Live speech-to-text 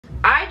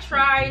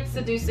tried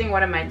seducing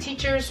one of my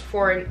teachers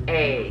for an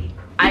A.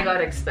 I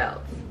got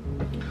expelled.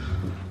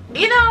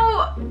 You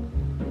know,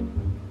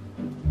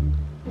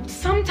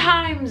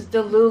 sometimes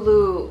the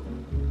Lulu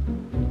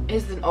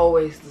isn't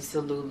always the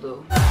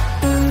Salulu.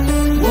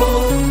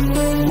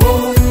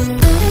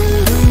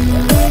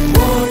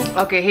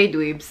 Okay, hey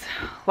dweebs.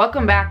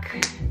 Welcome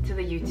back to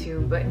the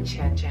YouTube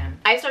Chan.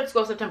 I start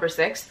school September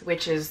 6th,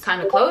 which is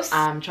kind of close.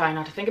 I'm trying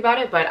not to think about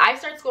it, but I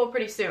start school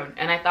pretty soon.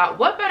 And I thought,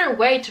 what better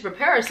way to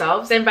prepare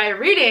ourselves than by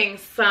reading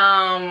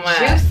some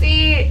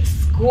juicy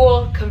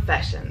school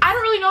confessions. I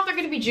don't really know if they're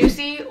gonna be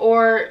juicy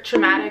or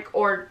traumatic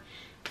or,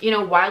 you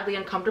know, wildly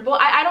uncomfortable.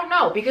 I don't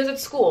know, because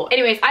it's school.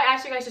 Anyways, I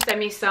asked you guys to send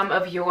me some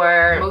of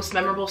your most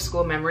memorable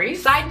school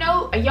memories. Side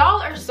note,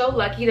 y'all are so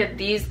lucky that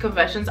these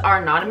confessions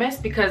are anonymous,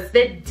 because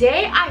the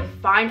day I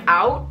find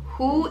out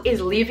who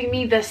is leaving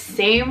me the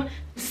same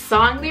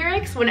song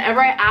lyrics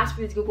whenever I ask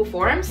for these Google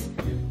Forms,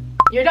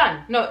 you're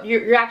done. No,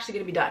 you're actually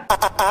gonna be done.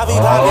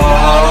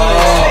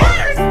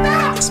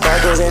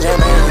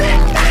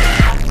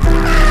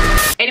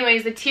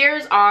 Anyways, the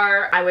tiers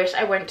are, I wish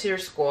I went to your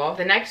school.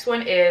 The next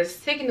one is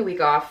taking the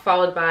week off,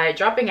 followed by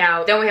dropping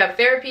out. Then we have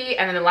therapy,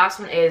 and then the last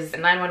one is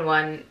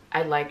 911.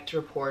 I'd like to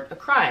report a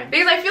crime.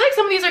 Because I feel like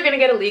some of these are gonna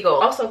get illegal.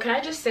 Also, can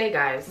I just say,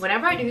 guys,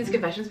 whenever I do these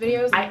confessions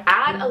videos, I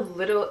add a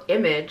little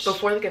image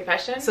before the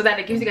confession so that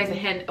it gives you guys a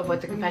hint of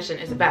what the confession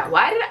is about.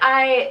 Why did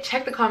I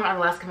check the comment on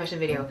the last confession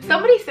video?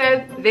 Somebody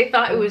said they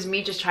thought it was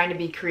me just trying to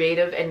be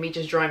creative and me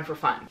just drawing for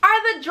fun.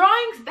 Are the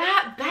drawings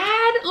that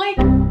bad? Like,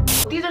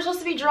 these are supposed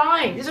to be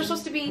drawings. These are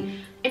supposed to be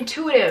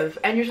intuitive,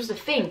 and you're supposed to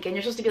think, and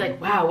you're supposed to be like,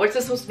 wow, what's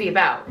this supposed to be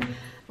about?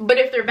 But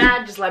if they're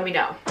bad, just let me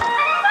know.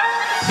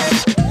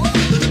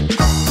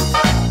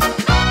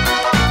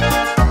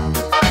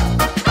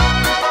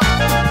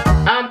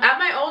 At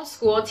my old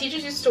school,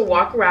 teachers used to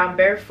walk around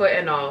barefoot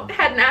and all. I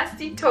had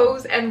nasty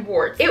toes and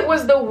warts. It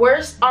was the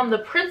worst on the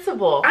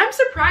principal. I'm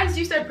surprised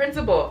you said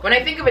principal. When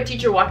I think of a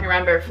teacher walking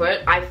around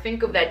barefoot, I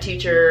think of that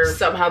teacher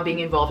somehow being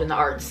involved in the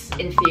arts,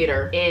 in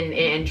theater,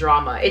 in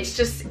drama.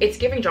 It's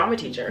giving drama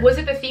teacher. Was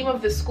it the theme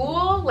of the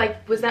school?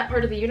 Like, was that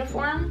part of the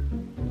uniform?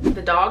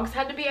 The dogs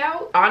had to be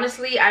out?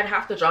 Honestly, I'd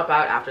have to drop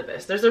out after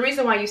this. There's a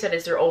reason why you said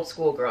it's your old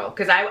school, girl.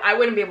 Because I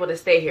wouldn't be able to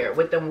stay here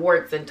with them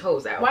warts and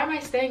toes out. Why am I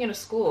staying in a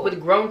school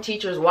with grown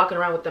teachers walking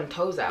around with them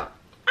toes out?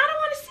 I don't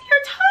want to see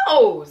your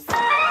toes.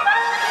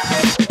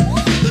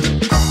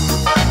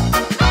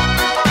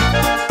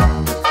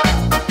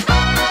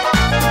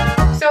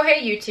 So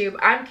hey YouTube,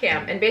 I'm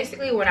Cam, and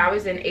basically when I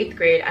was in 8th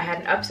grade, I had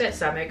an upset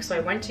stomach, so I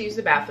went to use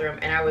the bathroom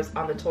and I was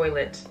on the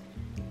toilet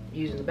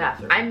using the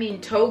bathroom. I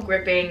mean toe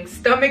gripping,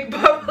 stomach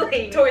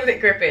bubbling, toilet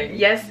gripping.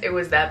 Yes, it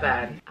was that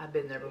bad. I've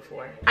been there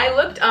before. I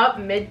looked up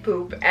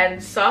mid-poop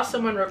and saw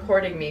someone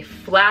recording me,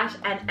 flash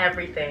and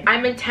everything.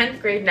 I'm in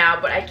 10th grade now,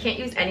 but I can't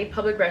use any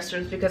public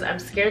restrooms because I'm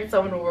scared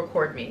someone will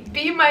record me.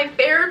 Be my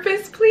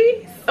therapist,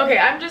 please? Okay,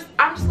 I'm just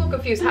a little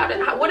confused.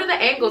 What are the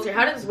angles here?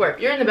 How does this work?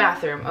 You're in the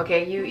bathroom,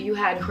 okay? You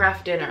had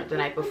craft dinner the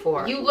night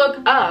before. You look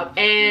up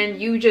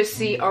and you just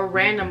see a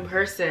random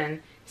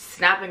person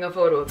snapping a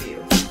photo of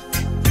you.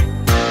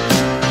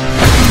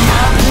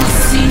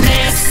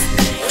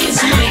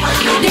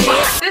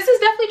 This is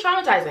definitely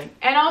traumatizing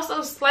and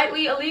also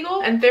slightly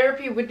illegal, and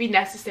therapy would be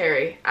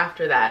necessary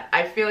after that.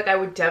 I feel like I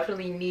would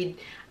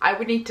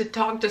need to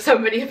talk to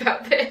somebody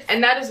about this.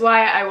 And that is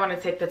why I want to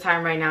take the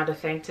time right now to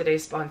thank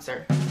today's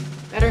sponsor,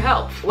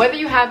 BetterHelp. Whether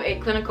you have a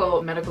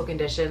clinical medical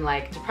condition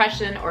like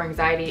depression or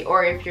anxiety,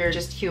 or if you're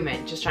just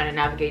human, just trying to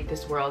navigate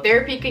this world,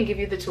 therapy can give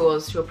you the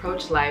tools to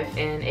approach life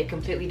in a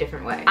completely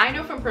different way. I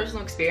know from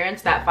personal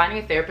experience that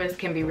finding a therapist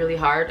can be really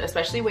hard,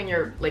 especially when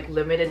you're like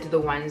limited to the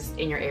ones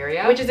in your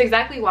area, which is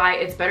exactly why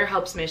it's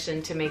BetterHelp's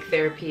mission to make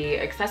therapy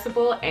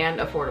accessible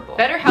and affordable.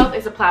 BetterHelp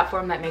is a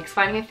platform that makes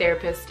finding a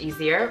therapist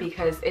easier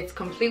because it's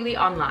completely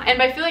online. And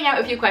by filling out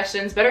a few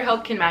questions,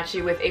 BetterHelp can match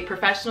you with a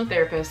professional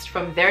therapist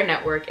from their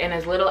network in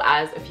as little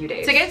as a few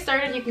days. To get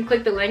started, you can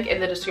click the link in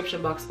the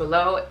description box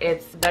below.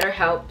 It's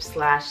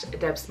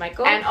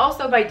BetterHelp/DebsMichael. And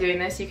also by doing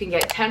this, you can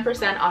get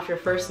 10% off your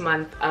first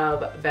month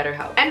of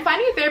BetterHelp. And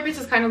finding a therapist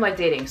is kind of like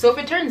dating. So if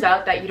it turns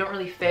out that you don't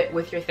really fit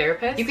with your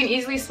therapist, you can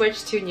easily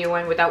switch to a new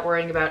one without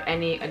worrying about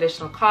any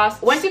additional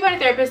costs. Once you find a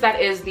therapist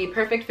that is the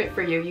perfect fit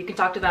for you, you can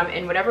talk to them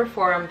in whatever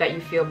forum that you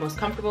feel most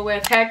comfortable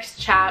with. Text,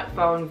 chat,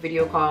 phone,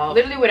 video call,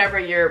 literally whatever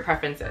your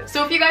preference is.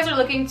 So if you guys are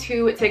looking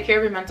to take care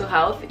of your mental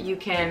health, you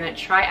can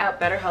try out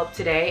BetterHelp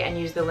today and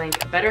use the link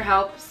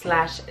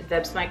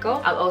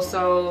BetterHelp/DebsMichael. I'll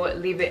also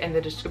leave it in the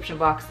description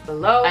box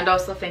below. And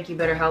also thank you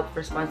BetterHelp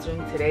for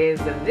sponsoring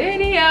today's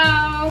video.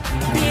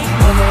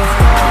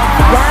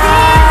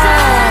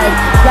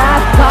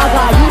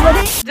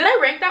 Did I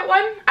rank that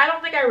one? I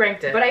don't think I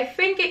ranked it, but I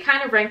think it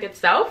kind of ranked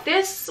itself.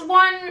 This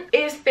one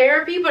is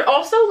therapy, but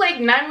also like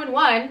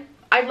 911.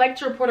 I'd like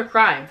to report a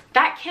crime.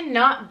 That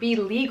cannot be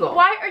legal.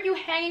 Why are you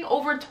hanging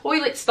over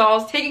toilet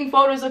stalls, taking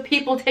photos of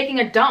people taking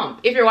a dump?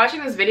 If you're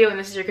watching this video and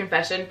this is your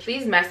confession,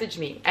 please message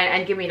me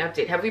and give me an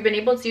update. Have we been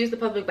able to use the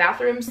public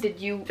bathrooms? Did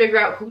you figure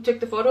out who took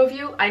the photo of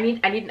you? I need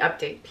an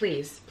update,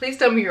 please. Please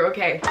tell me you're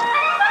okay.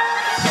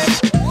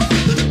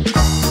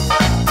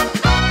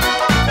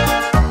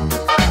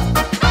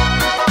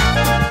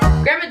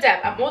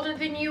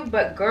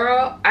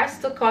 girl, I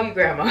still call you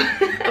grandma.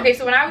 Okay,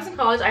 so when I was in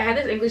college, I had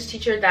this English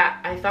teacher that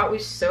I thought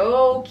was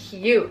so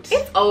cute.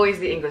 It's always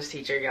the English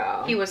teacher,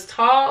 y'all. He was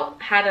tall,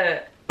 had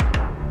a...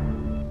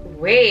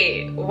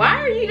 Wait, why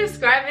are you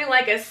describing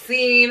like a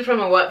scene from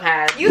a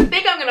Wattpad? You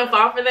think I'm gonna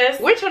fall for this?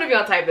 Which one of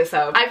y'all typed this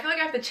up? I feel like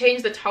I have to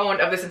change the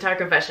tone of this entire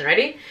confession.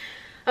 Ready?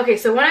 Okay,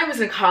 so when I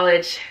was in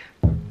college,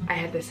 I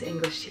had this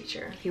English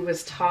teacher. He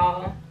was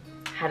tall,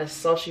 had a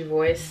sultry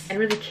voice, and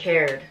really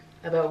cared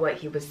about what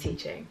he was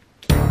teaching.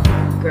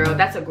 Girl,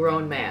 that's a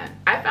grown man.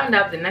 I found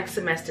out the next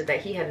semester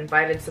that he had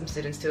invited some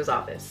students to his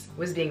office,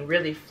 was being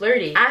really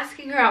flirty,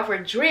 asking her out for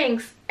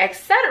drinks,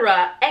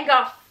 etc., and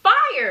got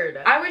fired.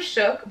 I was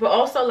shook, but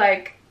also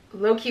like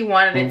low-key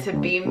wanted it to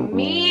be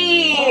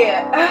me.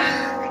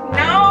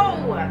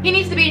 No! He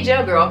needs to be in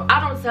jail, girl. I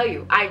don't tell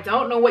you. I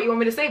don't know what you want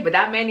me to say, but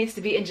that man needs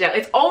to be in jail.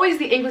 It's always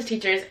the English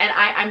teachers, and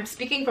I'm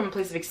speaking from a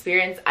place of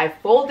experience. I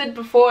folded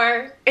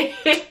before.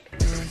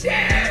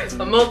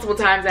 Multiple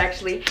times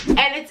actually,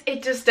 and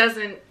it just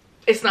doesn't,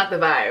 it's not the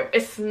vibe.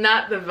 It's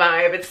not the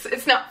vibe.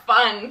 It's not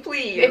fun,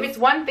 please. If it's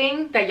one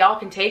thing that y'all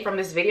can take from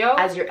this video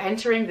as you're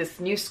entering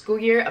this new school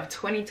year of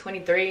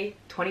 2023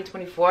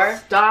 2024,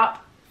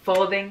 stop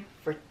folding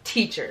for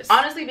teachers.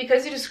 Honestly,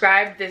 because you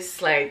described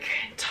this like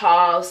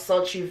tall,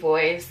 sultry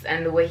voice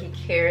and the way he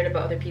cared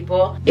about other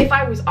people, if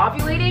I was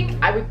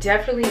ovulating, I would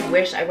definitely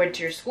wish I went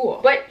to your school.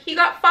 But he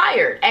got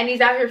fired and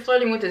he's out here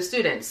flirting with his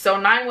students. So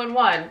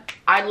 911,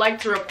 I'd like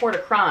to report a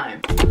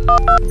crime.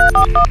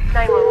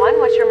 911,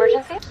 what's your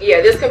emergency? Yeah,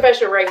 this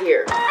confession right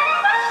here.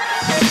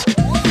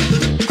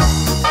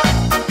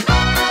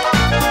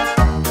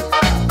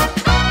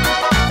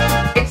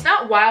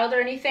 Wild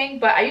or anything,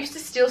 but I used to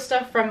steal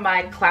stuff from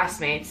my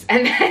classmates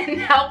and then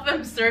help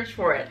them search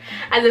for it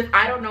as if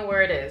I don't know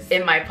where it is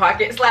in my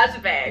pocket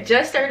 / bag.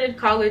 Just started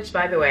college,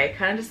 by the way.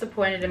 Kind of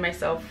disappointed in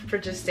myself for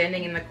just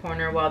standing in the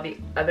corner while the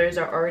others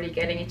are already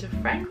getting into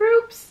friend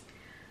groups.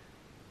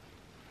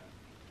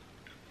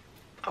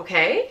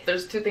 Okay,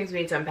 there's two things we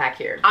need to unpack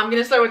here. I'm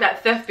gonna start with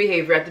that theft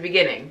behavior at the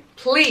beginning.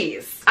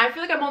 Please. I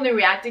feel like I'm only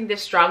reacting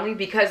this strongly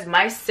because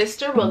my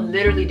sister will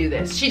literally do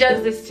this. She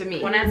does this to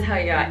me. When I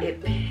tell y'all,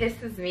 it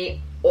pisses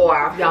me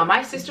off. Y'all,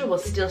 my sister will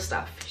steal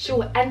stuff. She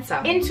will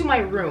enter into my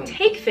room,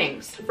 take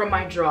things from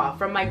my drawer,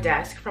 from my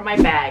desk, from my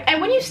bag.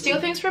 And when you steal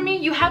things from me,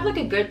 you have like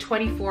a good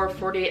 24,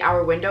 48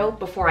 hour window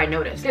before I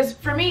notice. Because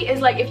for me,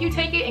 it's like if you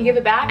take it and give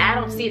it back and I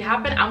don't see it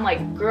happen, I'm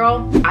like,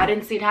 girl, I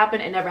didn't see it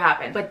happen, it never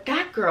happened. But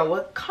that girl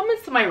will come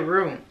into my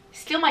room,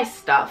 steal my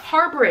stuff,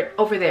 harbor it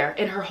over there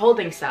in her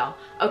holding cell,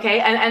 okay?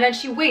 And then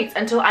she waits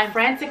until I'm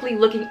frantically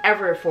looking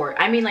everywhere for it.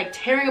 I mean, like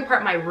tearing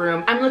apart my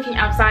room. I'm looking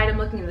outside, I'm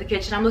looking in the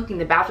kitchen, I'm looking in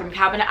the bathroom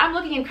cabinet, I'm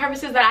looking in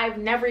crevices that I've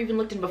never even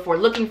looked in before,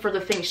 looking for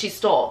the thing she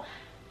stole.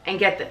 And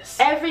get this,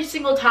 every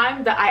single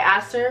time that I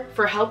asked her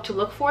for help to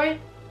look for it,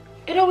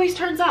 it always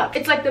turns up.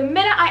 It's like the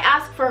minute I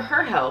ask for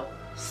her help,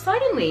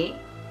 suddenly,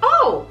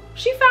 oh,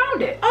 she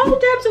found it. Oh,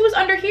 Debs, it was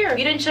under here.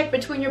 You didn't check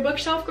between your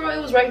bookshelf, girl,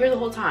 it was right here the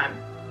whole time.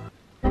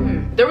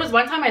 There was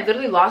one time I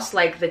literally lost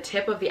like the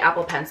tip of the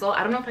Apple Pencil.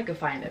 I don't know if I can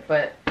find it,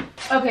 but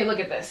okay, look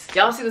at this.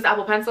 Y'all see this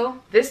Apple Pencil?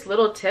 This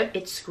little tip,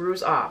 it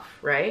screws off,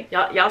 right?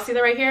 Y'all see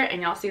that right here?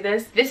 And y'all see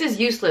this? This is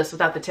useless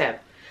without the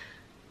tip.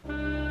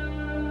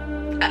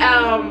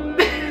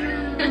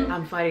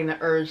 I'm fighting the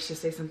urge to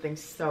say something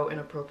so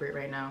inappropriate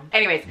right now.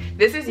 Anyways,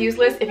 this is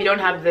useless if you don't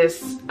have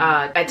this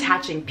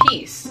attaching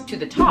piece to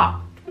the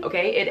top.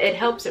 Okay, it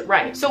helps it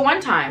right. So one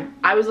time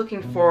I was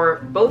looking for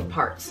both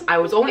parts. I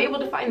was only able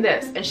to find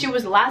this and she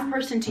was the last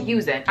person to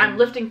use it. I'm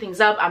lifting things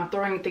up, I'm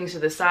throwing things to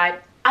the side.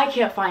 I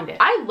can't find it.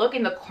 I look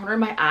in the corner of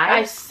my eye.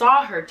 I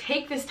saw her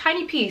take this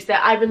tiny piece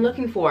that I've been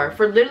looking for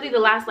literally the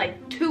last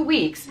like 2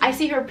 weeks. I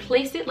see her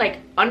place it like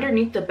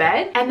underneath the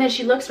bed and then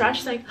she looks around,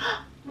 she's like,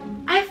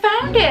 I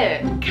found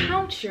it.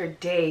 Count your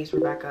days,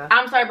 Rebecca.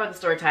 I'm sorry about the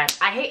story time.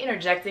 I hate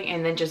interjecting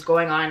and then just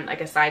going on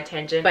like a side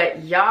tangent,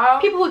 but y'all,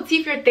 people who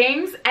thief your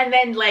things and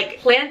then like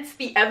plants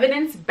the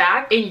evidence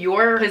back in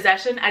your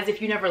possession as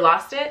if you never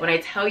lost it, when I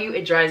tell you,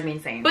 it drives me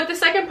insane. But the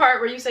second part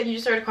where you said you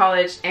just started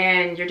college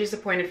and you're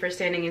disappointed for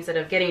standing instead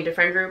of getting into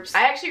friend groups,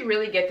 I actually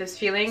really get this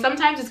feeling.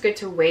 Sometimes it's good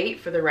to wait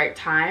for the right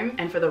time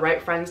and for the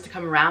right friends to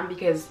come around,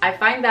 because I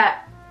find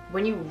that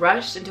when you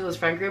rush into those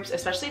friend groups,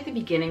 especially at the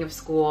beginning of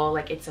school,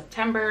 like it's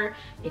September,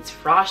 it's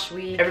Frosh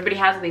Week, everybody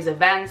has all these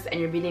events and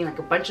you're meeting like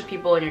a bunch of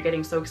people and you're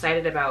getting so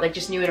excited about like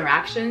just new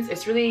interactions,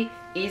 it's really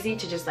easy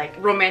to just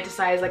like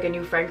romanticize like a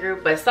new friend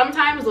group. But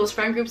sometimes those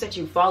friend groups that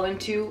you fall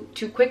into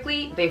too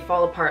quickly, they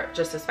fall apart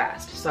just as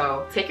fast.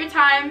 So take your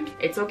time,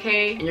 it's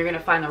okay, and you're gonna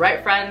find the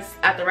right friends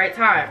at the right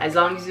time, as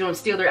long as you don't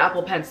steal their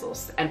Apple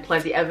Pencils and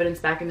plant the evidence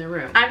back in their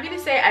room. I'm gonna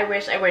say I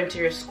wish I went to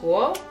your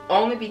school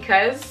only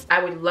because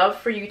I would love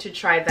for you to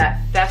try that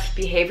theft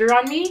behavior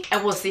on me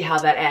and we'll see how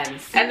that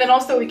ends. And then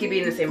also we could be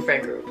in the same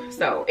friend group.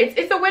 So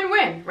it's a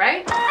win-win,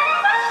 right?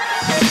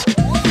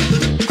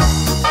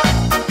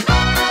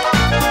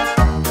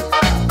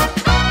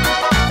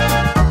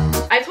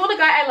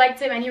 I liked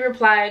him and he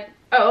replied,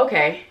 oh,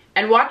 okay,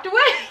 and walked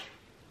away.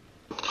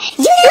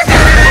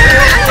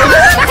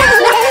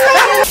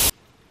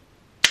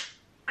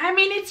 I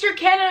mean, it's your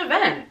canon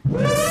event.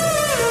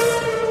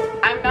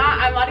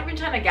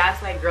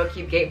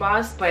 gate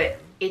boss, but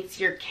it's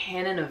your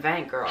canon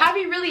event, girl. Have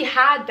you really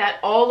had that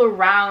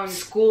all-around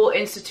school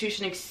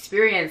institution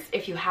experience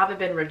if you haven't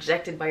been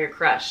rejected by your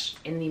crush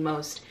in the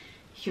most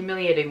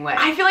humiliating way?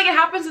 I feel like it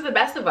happens to the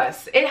best of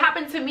us. It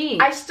happened to me.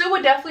 I still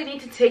would definitely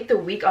need to take the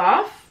week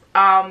off,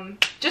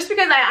 just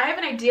because I have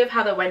an idea of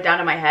how that went down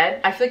in my head.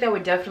 I feel like that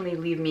would definitely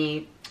leave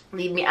me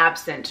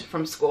absent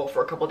from school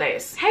for a couple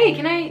days. Hey,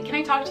 can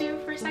I talk to you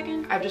for a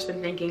second? I've just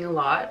been thinking a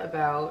lot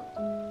about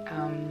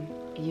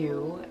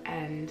you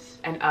and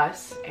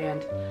us,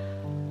 and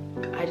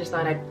I just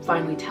thought I'd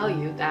finally tell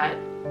you that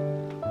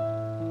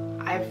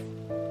I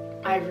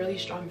have really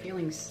strong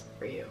feelings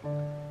for you.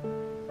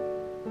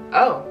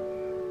 Oh.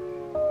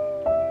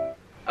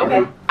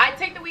 Okay. I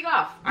take the week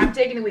off. I'm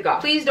taking the week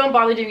off. Please don't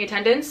bother doing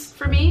attendance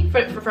for me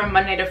from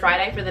Monday to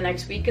Friday for the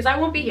next week, because I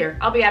won't be here.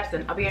 I'll be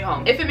absent. I'll be at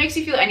home. If it makes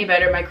you feel any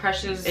better, my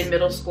crushes in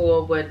middle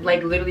school would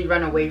like literally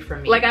run away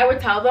from me. Like, I would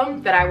tell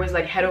them that I was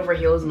like head over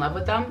heels in love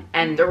with them,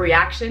 and their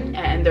reaction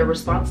and their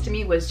response to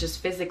me was just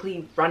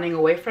physically running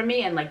away from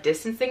me and like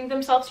distancing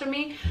themselves from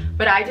me.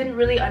 But I didn't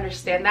really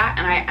understand that,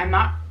 and I'm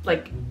not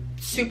like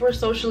super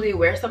socially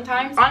aware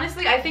sometimes.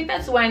 Honestly, I think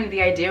that's when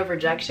the idea of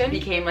rejection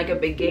became like a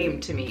big game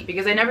to me,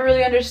 because I never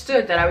really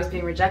understood that I was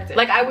being rejected.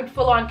 Like, I would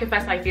full on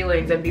confess my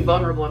feelings and be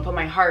vulnerable and put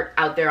my heart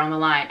out there on the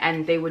line,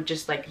 and they would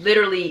just like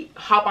literally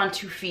hop on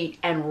 2 feet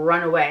and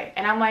run away.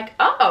 And I'm like,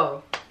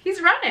 oh, he's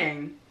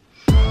running.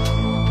 He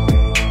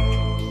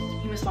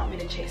must want me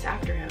to chase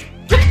after him.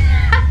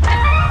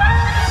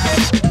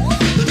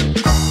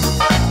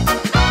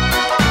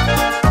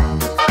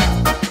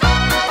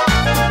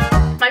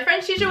 My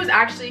French teacher was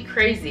actually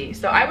crazy.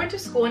 So I went to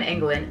school in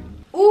England.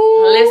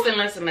 Ooh. Listen.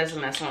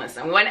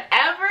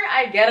 Whenever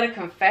I get a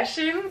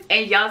confession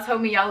and y'all tell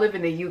me y'all live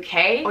in the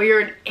UK, or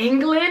you're in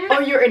England,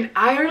 or you're in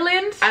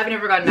Ireland, I've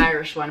never got an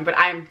Irish one, but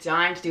I'm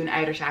dying to do an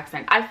Irish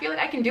accent. I feel like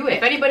I can do it.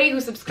 If anybody who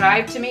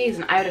subscribed to me is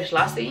an Irish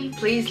lassie,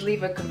 please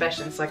leave a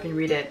confession so I can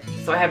read it,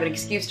 so I have an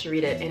excuse to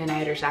read it in an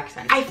Irish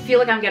accent. I feel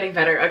like I'm getting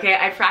better, okay?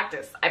 I've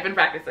been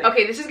practicing.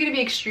 Okay, this is gonna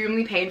be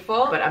extremely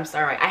painful, but I'm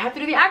sorry. I have to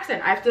do the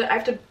accent. I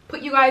have to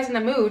put you guys in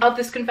the mood of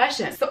this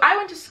confession. So I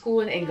went to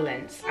school in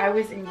England. I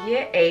was in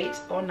year 8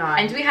 or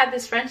 9, and we had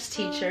this French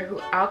teacher who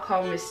I'll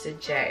call Mr.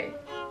 J.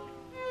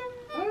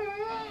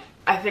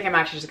 I think I'm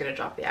actually just gonna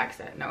drop the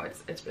accent. No,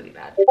 it's really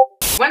bad.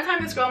 One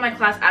time this girl in my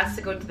class asked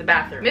to go to the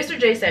bathroom. Mr.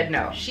 J said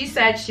no. She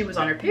said she was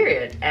on her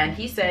period, and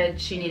he said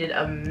she needed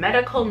a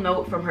medical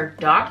note from her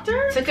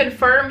doctor to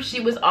confirm she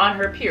was on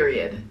her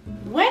period.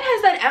 When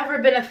has that ever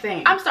been a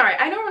thing? I'm sorry,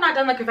 I know we're not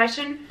done the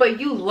confession, but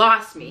you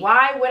lost me.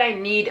 Why would I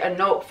need a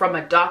note from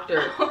a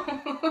doctor?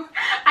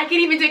 I can't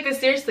even take this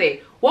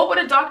seriously. What would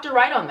a doctor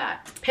write on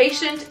that?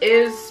 Patient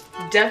is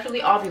definitely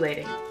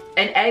ovulating.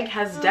 An egg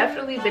has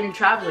definitely been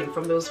traveling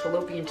from those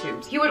fallopian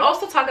tubes. He would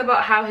also talk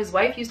about how his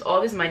wife used all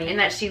of his money and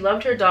that she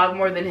loved her dog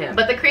more than him.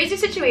 But the crazy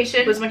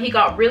situation was when he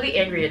got really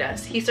angry at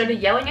us. He started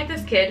yelling at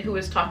this kid who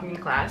was talking in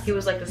class. He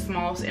was like the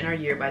smallest in our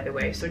year, by the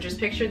way. So just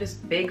picture this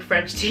big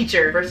French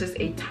teacher versus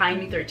a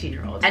tiny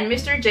 13-year-old. And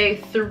Mr. J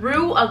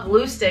threw a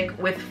glue stick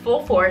with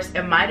full force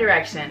in my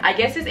direction. I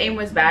guess his aim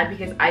was bad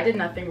because I did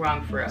nothing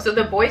wrong for real. So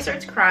the boy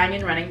starts crying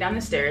and running down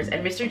the stairs,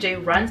 and Mr. J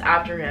runs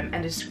after him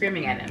and is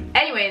screaming at him.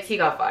 Anyways, he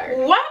got fired.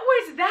 What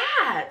was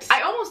that?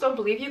 I almost don't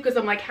believe you, because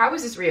I'm like, how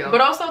is this real?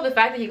 But also the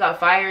fact that he got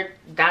fired,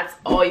 that's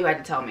all you had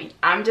to tell me.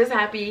 I'm just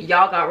happy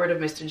y'all got rid of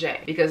Mr.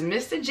 J, because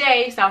Mr.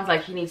 J sounds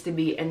like he needs to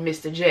be in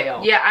Mr.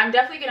 Jail. Yeah, I'm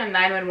definitely gonna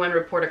 911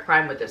 report a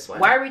crime with this one.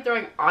 Why are we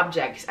throwing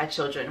objects at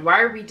children? Why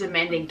are we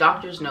demanding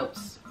doctor's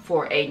notes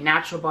for a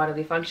natural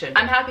bodily function?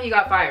 I'm happy he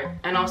got fired.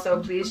 And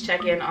also, please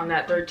check in on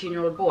that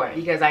 13-year-old boy,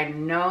 because I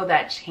know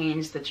that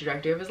changed the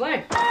trajectory of his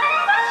life.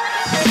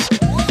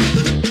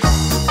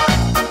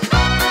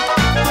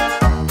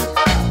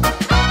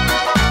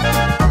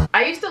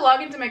 I used to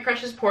log into my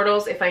crush's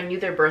portals if I knew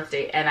their birth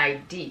date and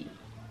ID.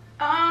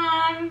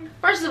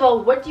 First of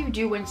all, what do you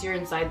do once you're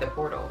inside the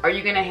portal? Are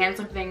you gonna hand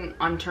something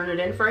on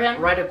Turnitin for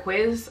him? Write a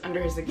quiz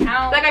under his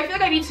account? Like, I feel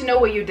like I need to know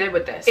what you did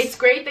with this. It's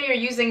great that you're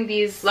using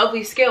these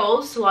lovely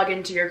skills to log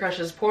into your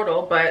crush's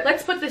portal, but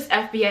let's put this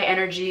FBI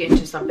energy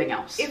into something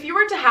else. If you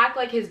were to hack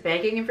like his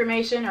banking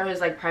information or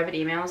his like private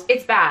emails,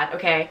 it's bad,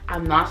 okay?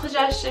 I'm not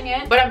suggesting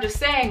it, but I'm just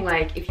saying,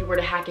 like, if you were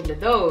to hack into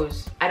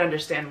those, I'd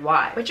understand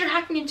why. But you're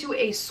hacking into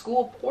a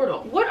school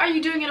portal. What are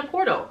you doing in a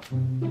portal?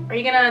 Are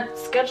you gonna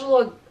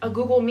schedule a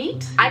Google Meet?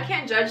 I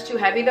can't judge too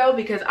heavy though,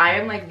 because I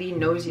am like the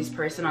nosiest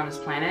person on this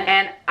planet,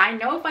 and I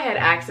know if I had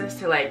access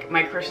to like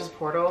my crush's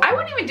portal, I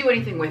wouldn't even do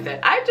anything with it.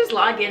 I'd just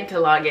log in to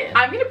log in.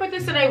 I'm gonna put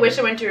this in I wish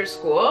I went to your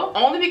school,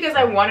 only because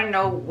I want to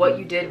know what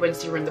you did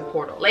once you were in the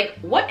portal. Like,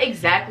 what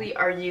exactly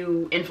are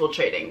you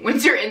infiltrating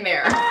once you're in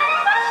there?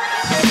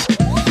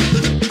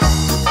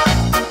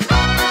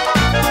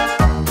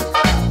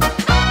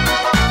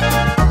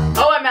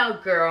 Oh, I'm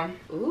out, girl.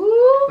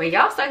 Ooh, when when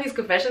y'all start these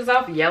confessions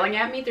off yelling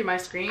at me through my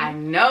screen, I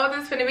know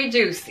this is gonna be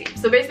juicy.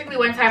 So basically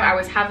one time I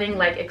was having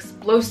like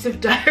explosive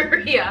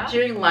diarrhea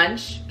during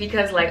lunch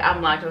because like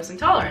I'm lactose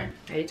intolerant.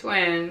 Hey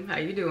twin, how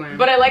you doing?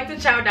 But I like to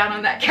chow down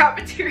on that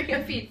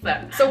cafeteria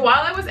pizza. So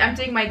while I was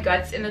emptying my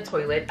guts in the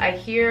toilet, I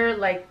hear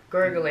like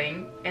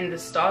gurgling in the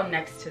stall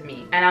next to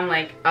me. And I'm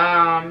like,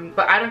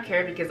 but I don't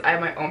care because I have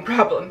my own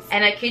problems.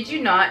 And I kid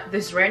you not,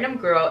 this random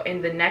girl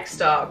in the next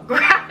stall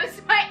grabs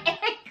my ankle.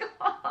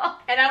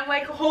 And I'm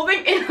like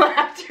holding in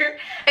laughter.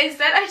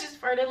 Instead, I just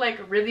farted like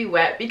really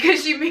wet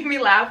because she made me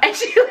laugh and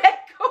she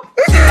let go.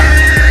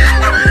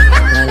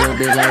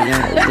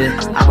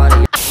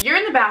 You're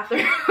in the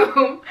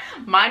bathroom,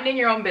 minding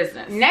your own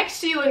business.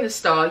 Next to you in the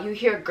stall, you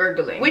hear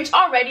gurgling. Which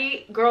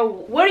already, girl,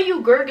 what are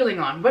you gurgling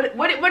on?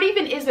 What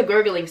even is a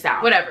gurgling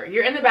sound? Whatever,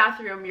 you're in the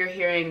bathroom, you're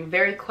hearing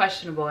very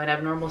questionable and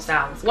abnormal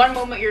sounds. One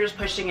moment, you're just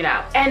pushing it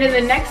out. And in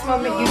the next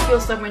moment, you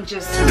feel someone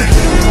just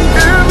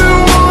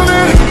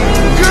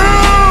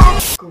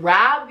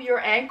grab your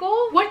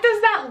ankle? What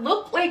does that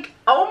look like?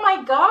 Oh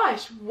my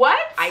gosh, what?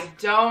 I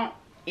don't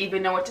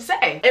even know what to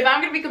say. If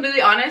I'm gonna be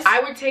completely honest,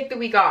 I would take the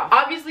week off.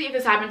 Obviously, if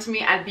this happened to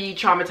me, I'd be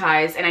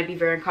traumatized and I'd be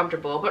very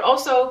uncomfortable. But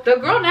also, the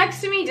girl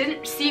next to me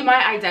didn't see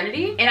my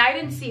identity and I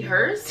didn't see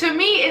hers. To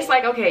me, it's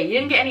like, okay, you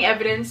didn't get any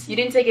evidence. You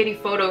didn't take any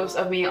photos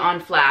of me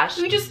on flash.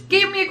 You just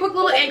gave me a quick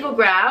little ankle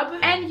grab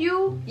and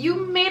you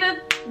made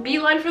a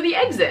beeline for the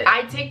exit.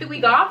 I'd take the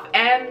week off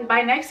and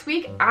by next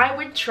week, I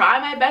would try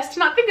my best to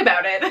not think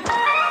about it.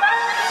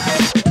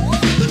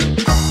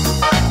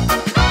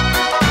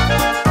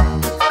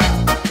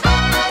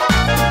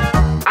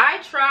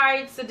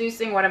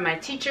 Seducing one of my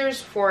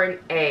teachers for an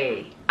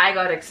A. I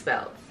got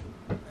expelled.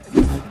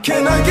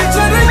 Can I get to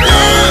the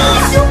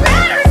dance? You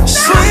better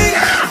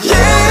stop.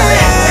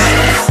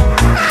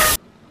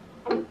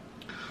 Yeah.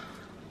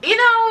 You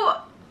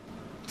know,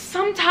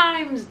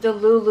 sometimes the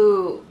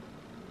Lulu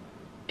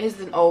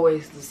isn't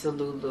always the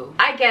Salulu.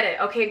 I get it,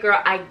 okay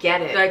girl, I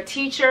get it. The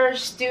teacher,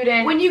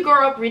 student, when you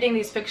grow up reading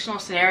these fictional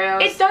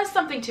scenarios, it does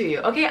something to you,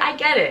 okay? I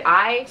get it.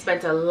 I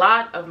spent a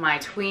lot of my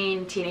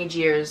teenage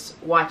years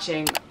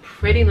watching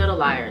Pretty Little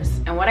Liars.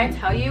 And what I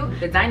tell you,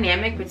 the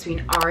dynamic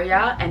between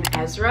Arya and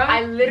Ezra,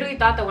 I literally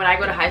thought that when I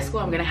go to high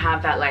school, I'm gonna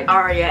have that like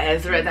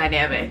Arya-Ezra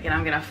dynamic and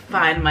I'm gonna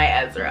find my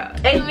Ezra.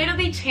 It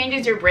literally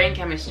changes your brain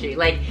chemistry.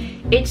 Like,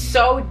 it's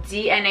so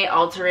DNA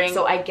altering,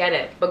 so I get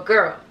it. But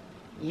girl,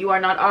 you are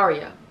not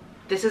Arya.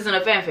 This isn't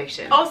a fan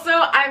fiction. Also,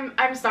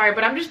 I'm sorry,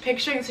 but I'm just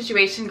picturing the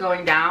situation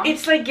going down.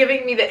 It's like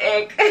giving me the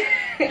ick.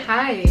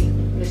 Hi,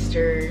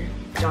 Mr.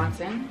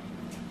 Johnson.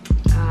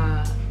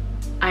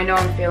 I know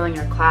I'm failing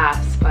your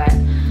class, but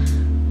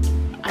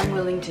I'm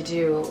willing to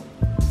do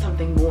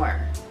something more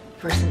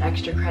for some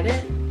extra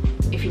credit,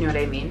 if you know what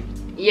I mean.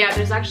 Yeah,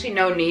 there's actually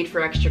no need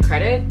for extra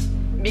credit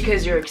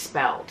because you're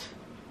expelled.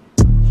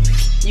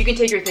 You can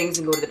take your things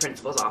and go to the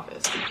principal's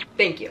office.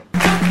 Thank you.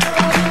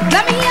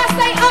 Let me hear you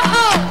say,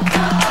 uh-oh.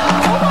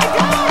 Oh my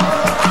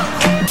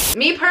God.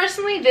 Me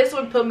personally, this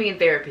would put me in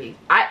therapy.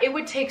 It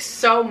would take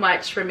so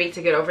much for me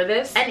to get over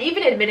this. And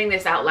even admitting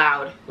this out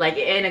loud, like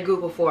in a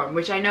Google form,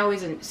 which I know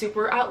isn't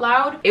super out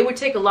loud, it would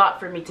take a lot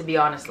for me to be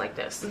honest like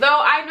this.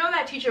 Though I know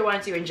that teacher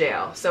wants you in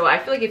jail. So I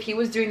feel like if he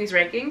was doing these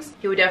rankings,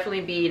 he would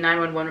definitely be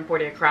 911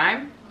 reporting a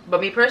crime.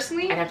 But me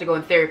personally, I'd have to go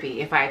in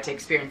therapy if I had to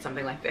experience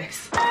something like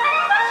this.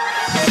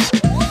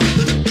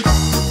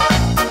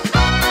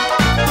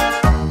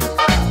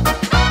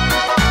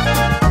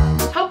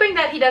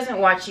 He doesn't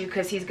watch you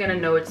because he's gonna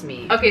know it's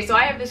me. Okay, so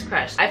I have this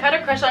crush. I've had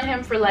a crush on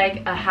him for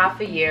like a half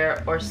a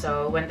year or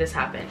so when this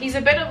happened. He's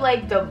a bit of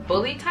like the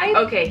bully type.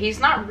 Okay, he's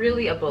not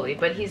really a bully,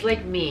 but he's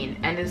like mean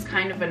and is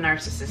kind of a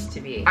narcissist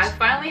to be. I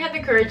finally had the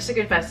courage to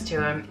confess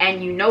to him,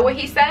 and you know what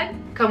he said?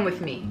 Come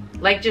with me.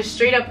 Like, just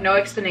straight up, no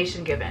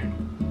explanation given.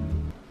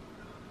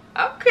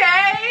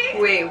 Okay.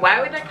 Wait,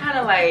 why would that kind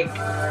of like,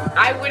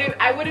 I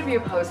wouldn't be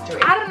opposed to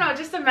it. I don't know,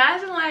 just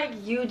imagine like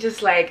you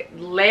just like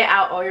lay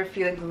out all your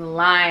feelings on the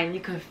line,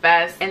 you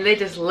confess, and they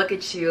just look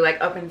at you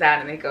like up and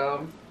down and they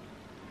go,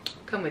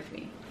 come with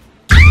me.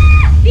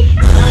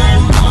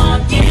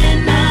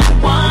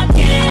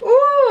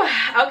 Ooh,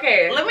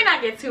 okay, let me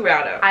not get too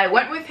riled up. I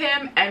went with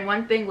him and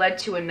one thing led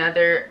to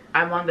another.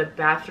 I'm on the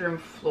bathroom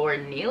floor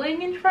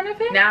kneeling in front of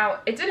him. Now,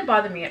 it didn't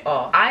bother me at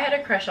all. I had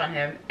a crush on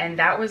him and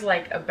that was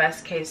like a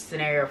best case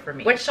scenario for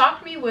me. What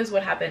shocked me was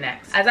what happened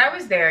next. As I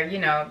was there, you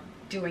know,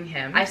 doing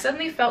him, I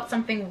suddenly felt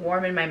something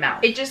warm in my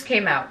mouth. It just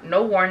came out.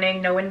 No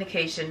warning, no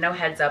indication, no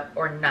heads up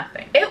or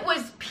nothing. It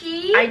was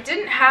pee. I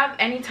didn't have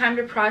any time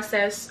to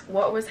process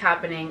what was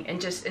happening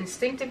and just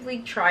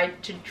instinctively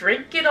tried to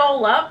drink it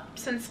all up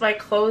since my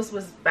clothes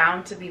was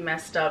bound to be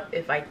messed up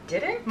if I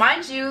didn't.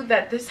 Mind you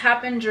that this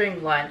happened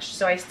during lunch,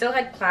 so I still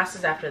had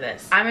classes after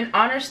this. I'm an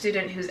honor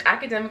student who's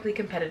academically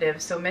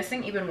competitive, so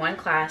missing even one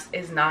class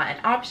is not an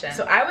option.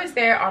 So I was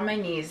there on my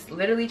knees,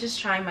 literally just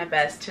trying my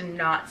best to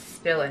not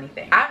spill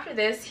anything. After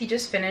this, he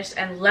just finished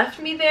and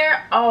left me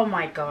there. Oh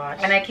my gosh.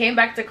 And I came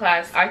back to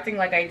class acting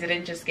like I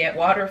didn't just get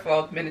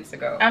waterfalled minutes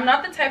ago. I'm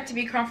not the type to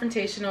be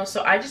confrontational,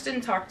 so I just didn't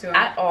talk to him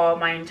at all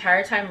my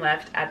entire time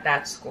left at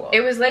that school.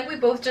 It was like we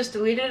both just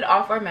deleted it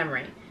off our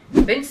memory.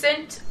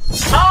 Vincent,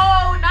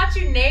 oh, not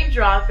you name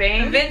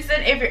dropping.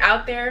 Vincent, if you're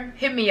out there,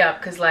 hit me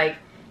up, cause like,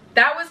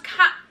 that was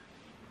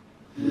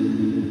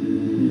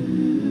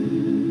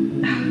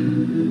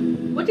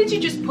what did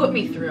you just put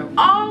me through?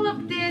 All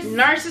of this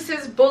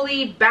narcissist,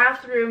 bully,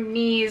 bathroom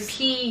knees,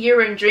 pee,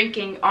 urine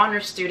drinking,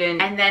 honor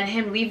student, and then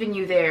him leaving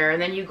you there,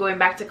 and then you going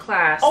back to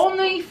class,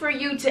 only for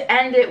you to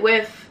end it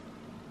with,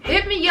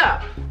 hit me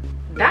up.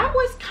 That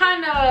was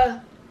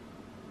kinda...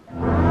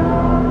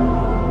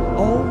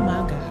 Oh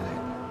my God.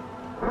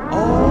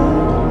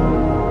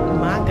 Oh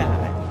my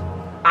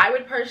God. I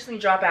would personally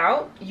drop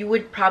out. You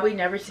would probably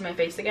never see my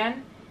face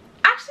again.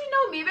 Actually,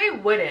 no, maybe I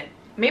wouldn't.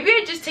 Maybe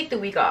I'd just take the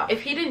week off.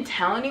 If he didn't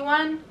tell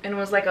anyone and it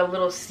was like a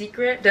little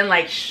secret, then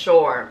like,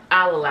 sure,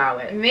 I'll allow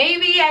it.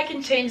 Maybe I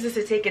can change this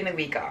to taking the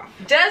week off.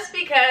 Just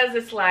because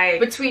it's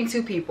like between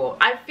two people.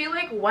 I feel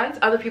like once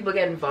other people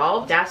get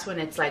involved, that's when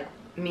it's like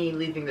me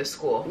leaving the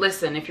school.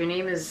 Listen, if your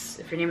name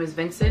is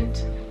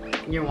Vincent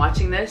and you're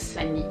watching this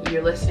and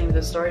you're listening to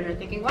the story and you're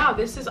thinking, wow,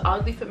 this is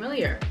oddly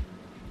familiar,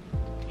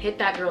 hit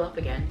that girl up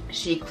again.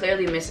 She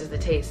clearly misses the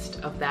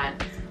taste of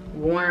that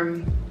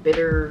warm,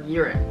 bitter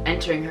urine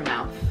entering her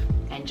mouth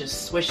and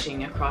just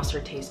swishing across her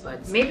taste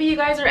buds. Maybe you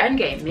guys are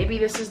endgame. Maybe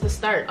this is the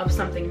start of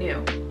something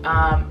new.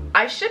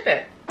 I ship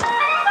it.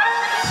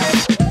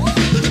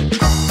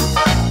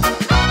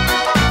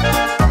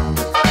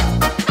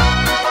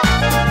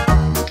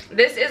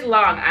 This is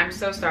long, I'm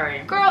so sorry.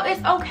 Girl,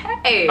 it's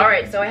okay. All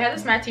right, so I had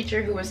this math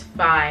teacher who was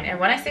fine. And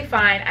when I say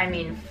fine, I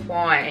mean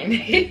fine.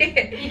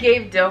 He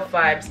gave DILF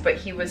vibes, but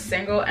he was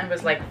single and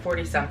was like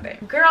 40 something.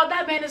 Girl,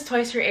 that man is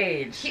twice your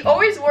age. He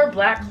always wore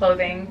black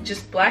clothing,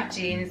 just black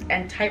jeans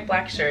and tight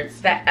black shirts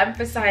that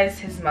emphasized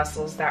his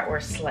muscles that were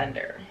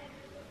slender.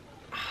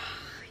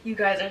 You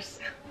guys are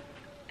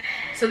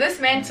so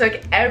this man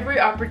took every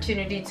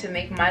opportunity to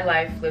make my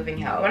life living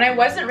hell. When I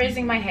wasn't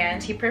raising my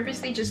hand, he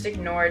purposely just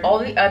ignored all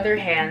the other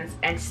hands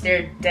and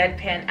stared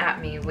deadpan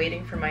at me,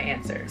 waiting for my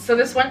answer. So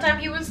this one time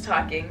he was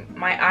talking,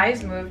 my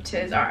eyes moved to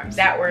his arms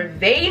that were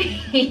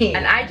veiny,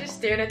 and I just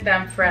stared at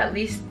them for at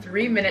least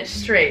 3 minutes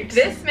straight.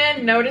 This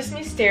man noticed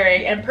me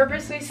staring and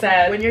purposely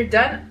said, when you're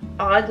done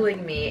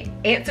ogling me,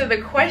 answer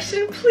the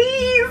question,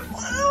 please.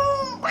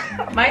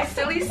 My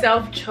silly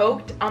self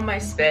choked on my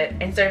spit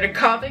and started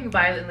coughing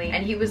violently,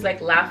 and he was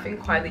like laughing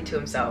quietly to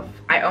himself.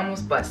 I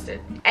almost busted.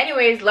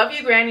 Anyways, love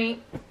you,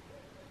 Granny.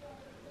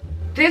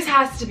 This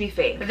has to be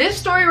fake. This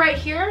story right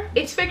here,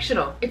 it's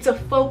fictional. It's a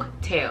folk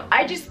tale.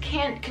 I just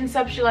can't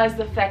conceptualize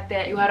the fact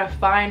that you had a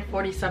fine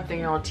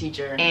 40-something-year-old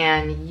teacher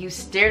and you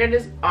stared at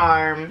his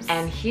arms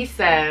and he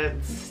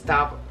said,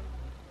 stop.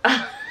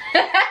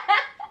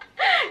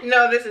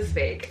 No, this is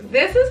fake.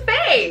 This is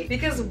fake.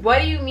 Because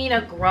what do you mean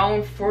a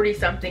grown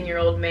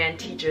 40-something-year-old man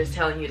teacher is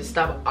telling you to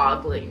stop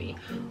ogling me?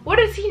 What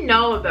does he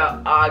know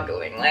about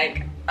ogling?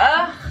 Like,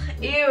 ugh,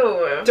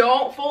 ew.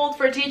 Don't fold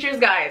for teachers,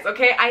 guys,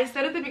 okay? I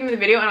said at the beginning of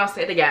the video and I'll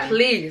say it again.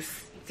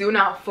 Please do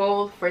not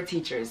fold for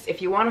teachers.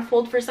 If you want to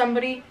fold for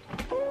somebody,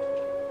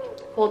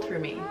 fold for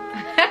me. Ew,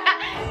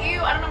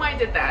 I don't know why I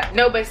did that.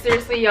 No, but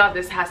seriously, y'all,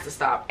 this has to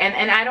stop.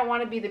 And I don't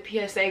want to be the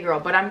PSA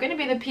girl, but I'm gonna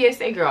be the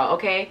PSA girl,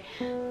 okay?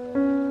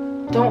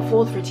 Don't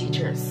fold for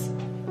teachers.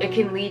 It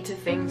can lead to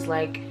things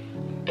like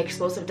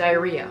explosive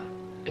diarrhea,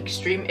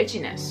 extreme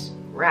itchiness,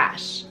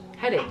 rash,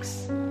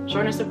 headaches,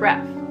 shortness of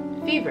breath,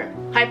 fever,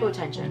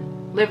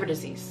 hypotension, liver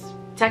disease,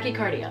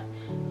 tachycardia,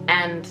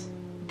 and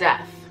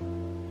death.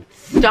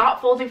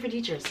 Stop folding for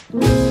teachers.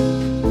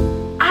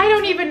 I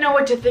don't even know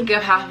what to think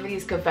of half of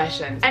these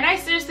confessions. And I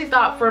seriously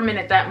thought for a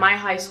minute that my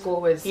high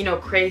school was, you know,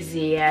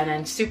 crazy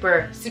and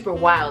super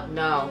wild.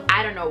 No,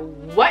 I don't know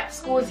what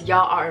schools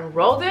y'all are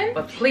enrolled in,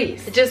 but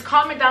please just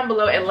comment down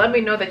below and let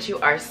me know that you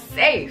are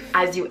safe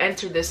as you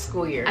enter this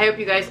school year. I hope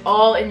you guys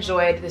all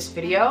enjoyed this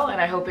video, and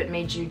I hope it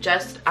made you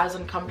just as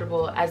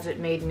uncomfortable as it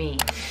made me.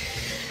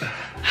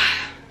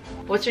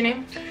 What's your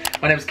name?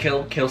 My name is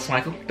Kill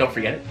Smichael. Don't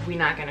forget it. We're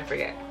not gonna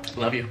forget.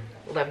 Love you.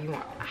 Love you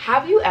more.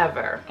 Have you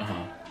ever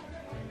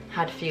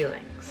had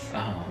feelings?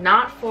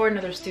 Not for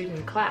another student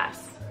in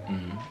class,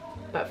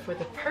 but for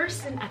the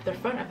person at the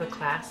front of the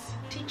class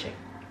teaching.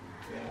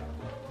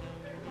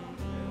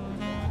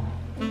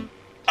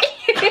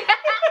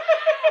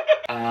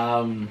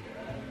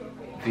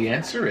 The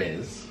answer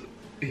is,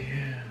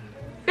 yeah.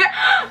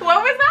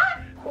 What was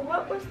that?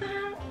 What was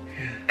that?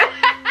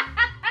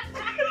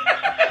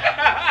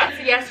 It's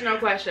a yes or no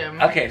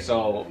question. Okay,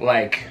 so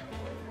like,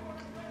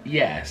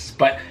 yes,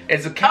 but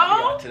it's a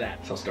caveat to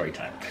that. So story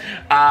time.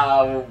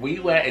 We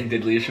went and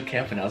did leadership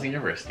camp when I was in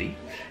university,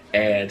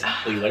 and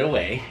we went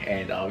away,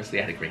 and obviously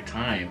I had a great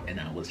time, and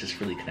I was just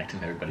really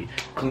connecting with everybody,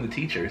 including the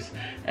teachers.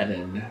 And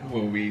then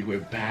when we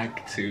went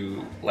back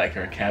to like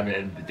our cabin at the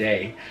end of the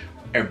day,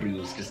 everybody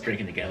was just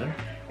drinking together,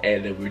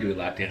 and then we were doing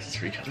lap dances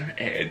for each other.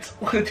 And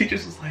one of the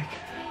teachers was like,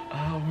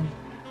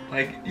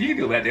 you can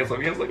do a lap dance with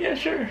me. I was like, yeah,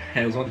 sure.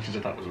 And it was one of the teachers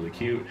I thought was really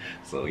cute.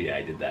 So yeah,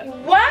 I did that.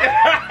 What?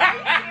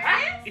 Are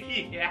you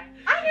serious? Yeah.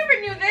 I never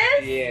knew this.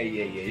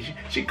 this?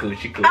 Yeah. She cool.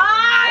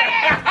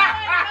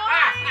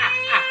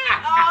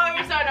 Oh,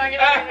 you're so annoying.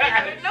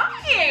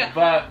 Annoying.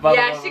 But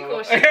yeah, she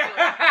cool. She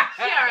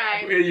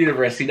alright. We're at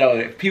university,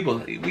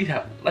 we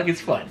have, like, it's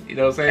fun, you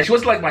know what I'm saying? She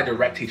wasn't like my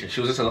direct teacher, she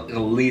was just a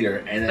leader.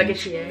 And then, like a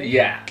TA?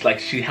 Yeah, like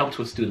she helped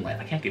with student life.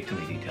 I can't give too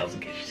many details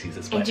in case she sees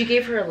this, but... And you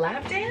gave her a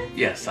lap dance?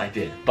 Yes, I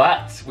did.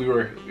 But we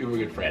were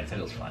good friends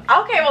and it was fun.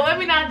 Okay, well, let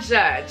me not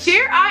judge.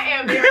 Here I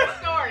am hearing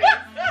stories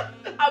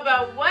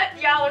about what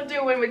y'all are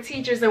doing with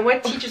teachers and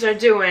what teachers are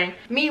doing.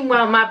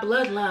 Meanwhile, my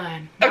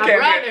bloodline, my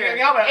brother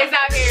is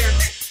out here.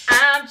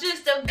 I'm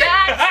just a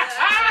bachelor.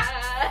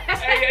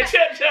 Hey,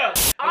 chill.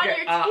 On your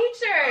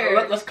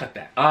teacher. Let's cut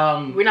that.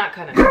 We're not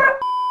cutting it.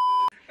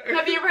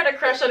 Have you ever had a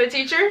crush on a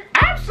teacher?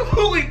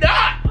 Absolutely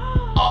not.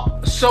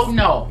 So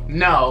no.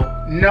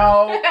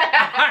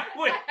 I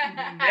would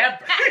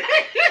never.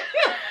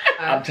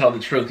 I'm telling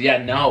the truth. Yeah,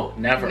 no,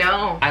 never.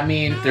 No. I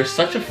mean, there's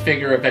such a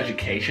figure of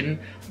education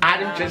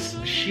out of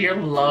just sheer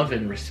love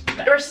and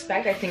respect.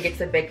 Respect, I think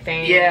it's a big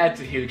thing. Yeah, it's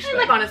a huge thing. And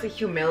like honestly,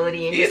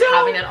 humility and You just know,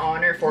 having an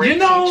honor for a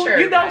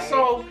teacher. Right?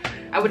 So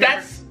I would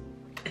it's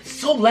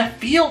so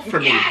left field for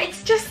me. Yeah,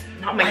 it's just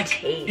not my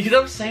taste. You know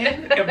what I'm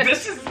saying? If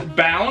this is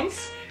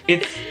bounds,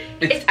 it's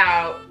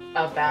out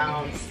of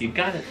bounds. You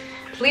got it.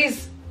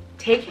 Please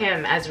take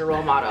him as your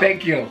role model.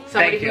 Thank you.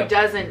 Somebody who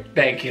doesn't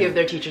give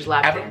their teachers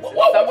lap dances.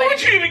 Where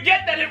would you even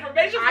get that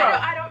information from?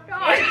 I don't know.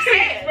 I'm just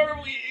saying.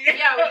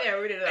 Yeah,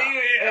 we did it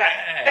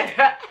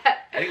all.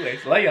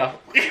 Anyways, lay off.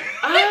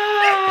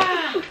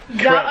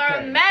 Y'all are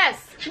a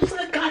mess. She was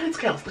like a guidance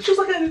counselor. She was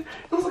like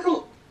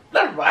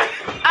never mind.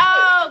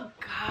 Oh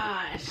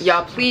gosh.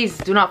 Y'all, please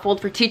do not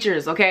fold for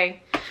teachers,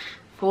 okay?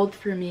 Fold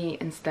for me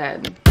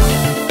instead.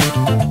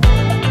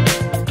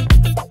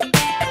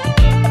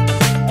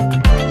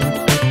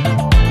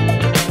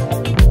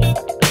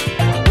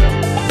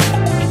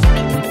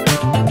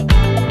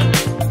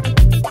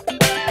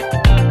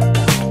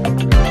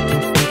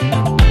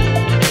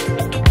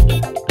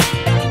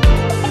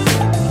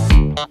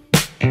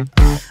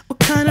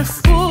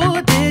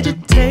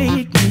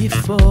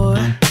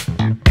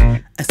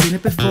 I've seen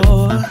it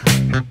before.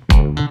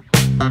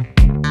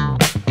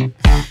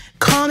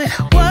 Call it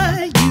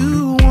what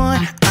you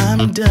want,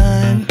 I'm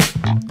done.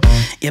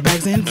 Your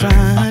bag's in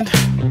front.